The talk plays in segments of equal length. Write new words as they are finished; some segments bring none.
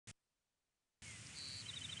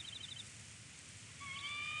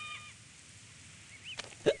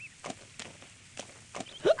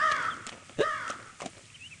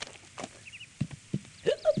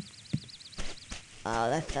Oh,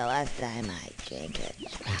 that's the last time I drink it.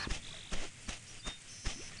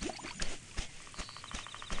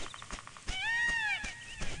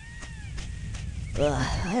 Ugh,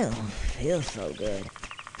 I don't feel so good.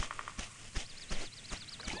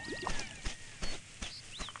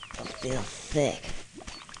 I feel sick.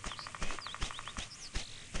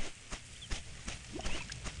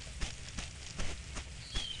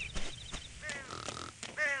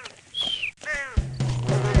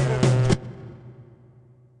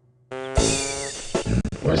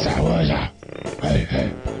 What's that?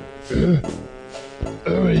 Hey. Who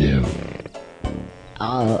are you?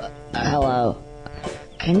 Oh, hello.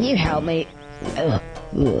 Can you help me?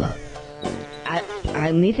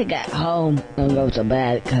 I need to get home and go to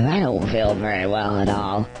bed because I don't feel very well at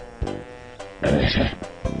all.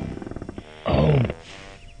 Oh,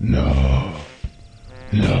 no.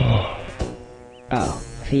 Oh,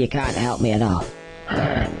 so you can't help me at all?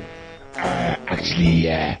 Actually,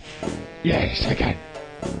 yes, I can.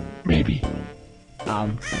 Maybe.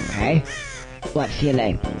 Okay. What's your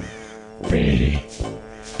name? Birdy.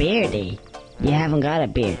 Beardy? You haven't got a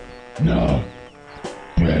beard. No.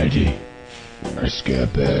 Birdy. I scare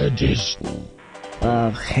birdies.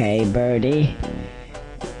 Okay, Birdie.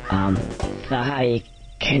 So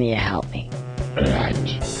can you help me? Right.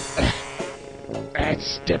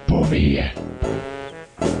 Let's step over here.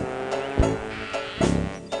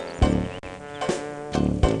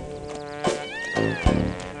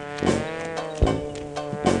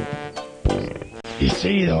 You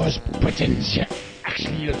see those buttons?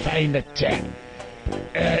 Actually, you'll find that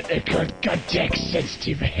they're called context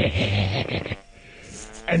sensitive.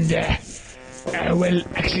 And, well,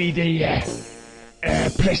 actually, they,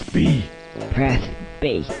 press B. Press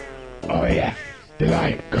B. Oh, yeah. The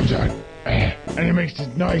light comes on. And it makes this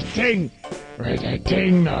noise ting. Right, a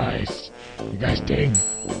ting noise. You guys ting.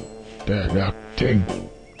 The ting.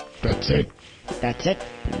 That's it. That's it?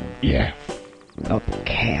 Yeah.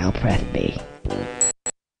 Okay, I'll press B.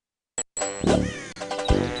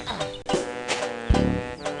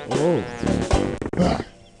 Ooh.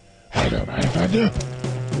 I don't mind if I do.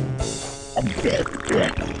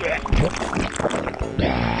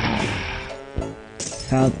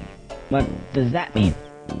 So, what does that mean?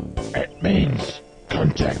 It means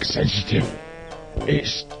context sensitive.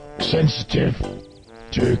 It's sensitive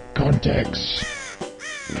to context.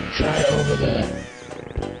 Try it over there.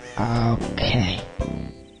 Okay.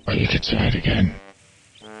 Or you could try it again.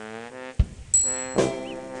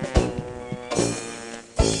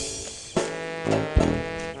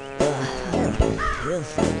 Feels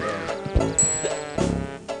so good.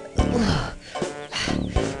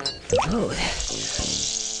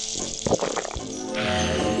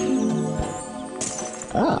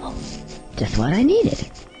 Oh, just what I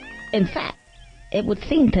needed. In fact, it would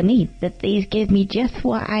seem to me that these give me just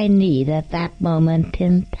what I need at that moment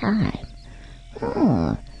in time.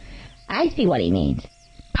 Oh, I see what he means.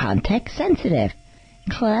 Context sensitive.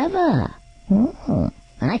 Clever. Oh,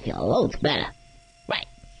 I feel loads better. Right,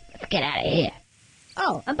 let's get out of here.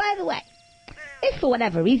 Oh, and by the way, if for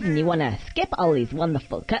whatever reason you want to skip all these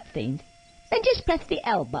wonderful cutscenes, then just press the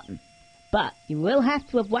L button. But you will have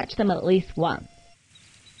to have watched them at least once.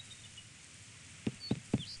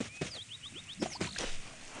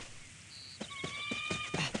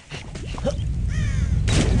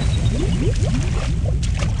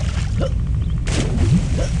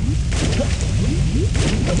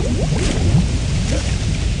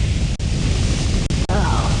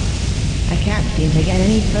 Oh, I can't seem to get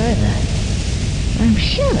any further. I'm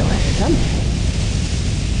sure there was something.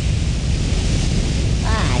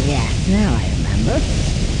 Ah, yes, now I remember.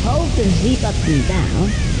 Hold the Z button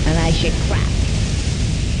down, and I should crack.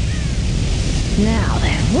 Now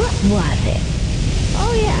then, what was it?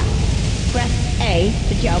 Oh yeah, press A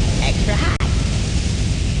to jump extra high.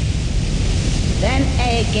 Then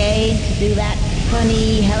A again to do that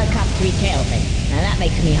funny helicopter-y tail thing. Now that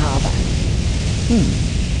makes me hover.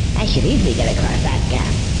 I should easily get across that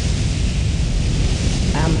gap.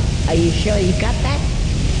 Are you sure you got that?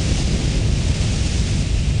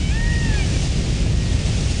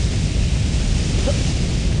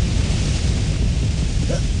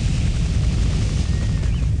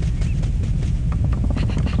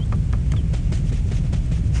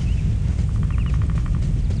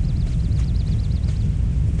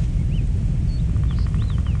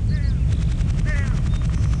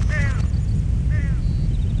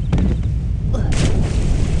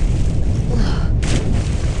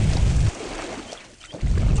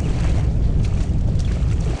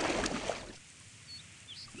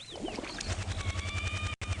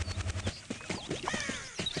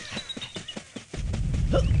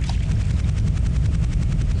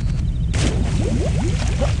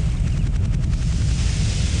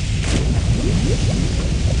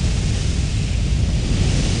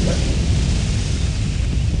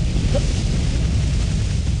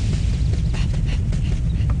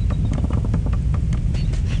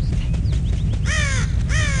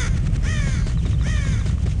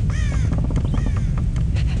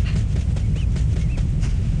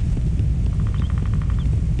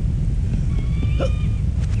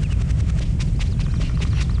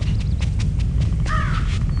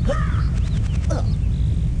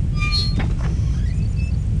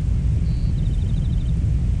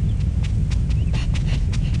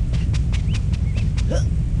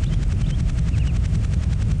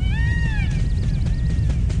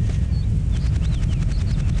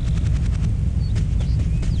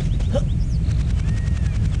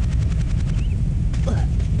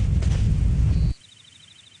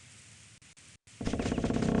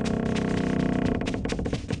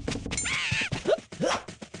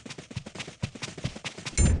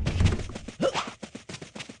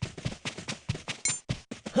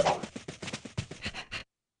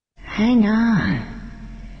 on.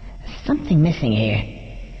 Something missing here.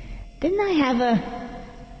 Didn't I have a...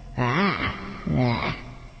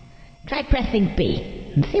 Try pressing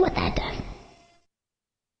B and see what that does.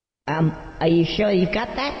 Are you sure you've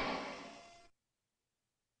got that?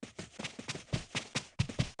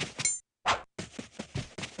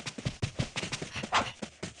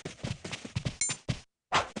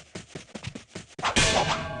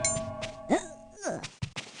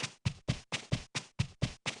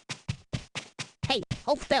 Hey,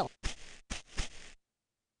 hold still.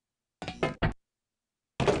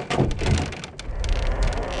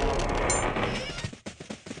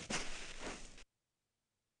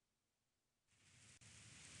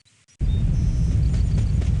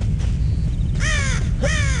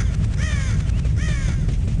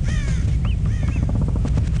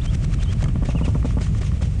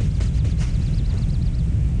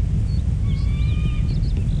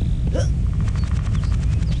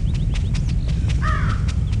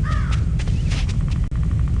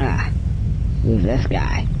 Who's this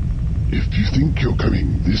guy? If you think you're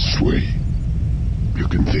coming this way, you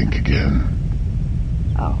can think again.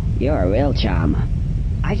 Oh, you're a real charmer.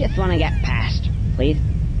 I just want to get past, please.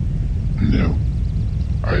 No,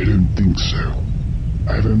 I don't think so.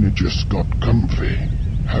 I've only just got comfy.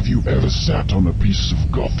 Have you ever sat on a piece of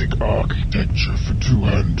Gothic architecture for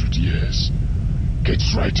 200 years?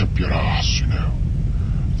 Gets right up your arse, you know.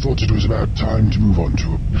 Thought it was about time to move on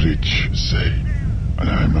to a bridge, say. And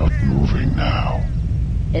I'm not moving now.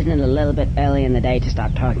 Isn't it a little bit early in the day to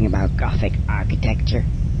start talking about Gothic architecture?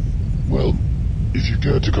 Well, if you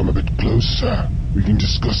care to come a bit closer, we can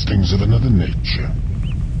discuss things of another nature.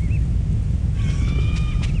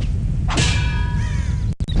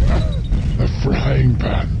 A frying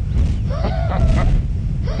pan.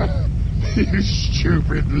 You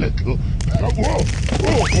stupid little... Whoa!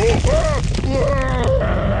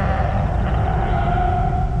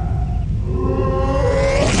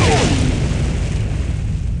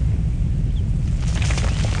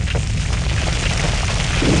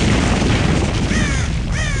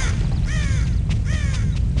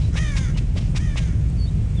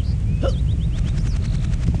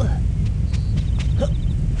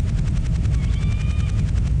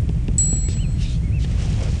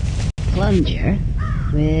 Plunger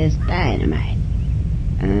with dynamite.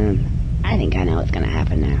 I think I know what's gonna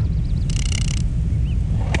happen now.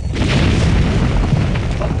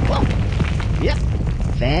 Whoa. Yep.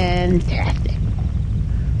 Fantastic.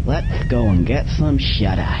 Let's go and get some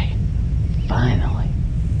shut-eye. Finally.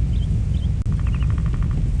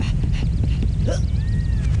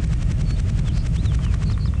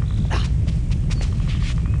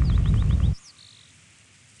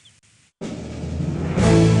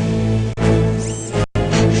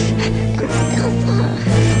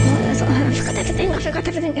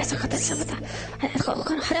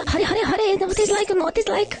 What is like? What is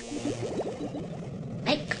like?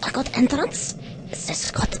 I got entrance. This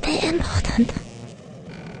is got to be important.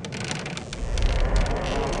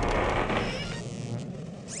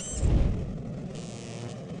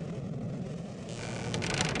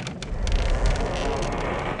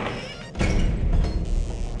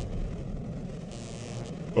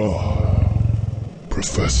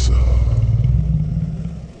 Professor.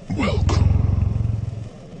 Welcome.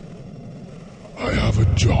 I have a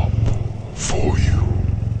job for you.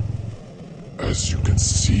 As you can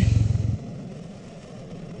see,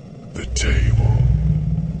 the table.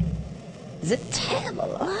 The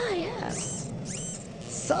table? Ah, yes.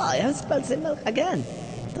 So, you have spilled the milk again.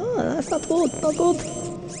 Oh, that's not good, not good.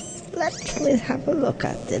 Let me have a look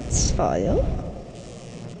at it for you.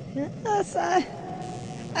 Yes, I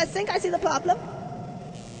think I see the problem.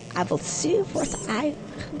 I will see what I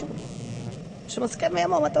can do. Just give me a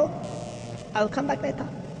moment, though. I'll come back later.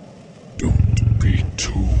 Don't be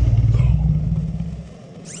too long.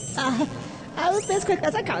 I will be as quick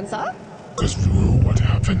as I can, sir. Because we know what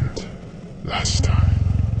happened last time.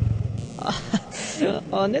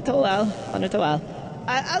 Only too well, only too well.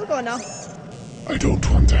 I'll go now. I don't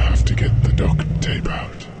want to have to get the duct tape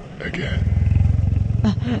out again.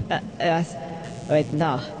 Yes. Wait,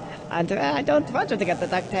 no. And I don't want you to get the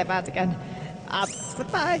duct tape out again.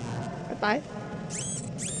 Goodbye. Goodbye.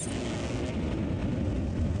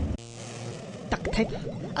 Duct tape?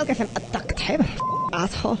 I'll give him a duct tape.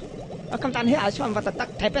 Asshole. I'll come down here, I'll show him what the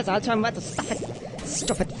duct tape is, I'll show him where to stuff it.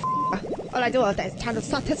 Stupid All I do all day is trying to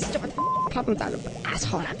solve his stupid problems out of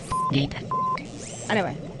asshole. I hate it.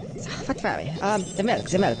 Anyway, so what were we? The milk,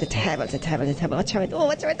 the table. What shall we do?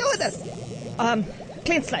 What shall we do with this?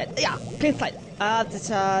 Clean slate. Yeah, clean slate. This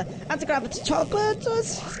anti-gravity chocolate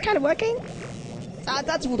is kind of working.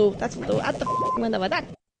 That's voodoo. That's voodoo. At the window with that.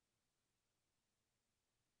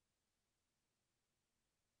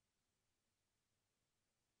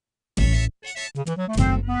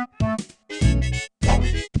 it.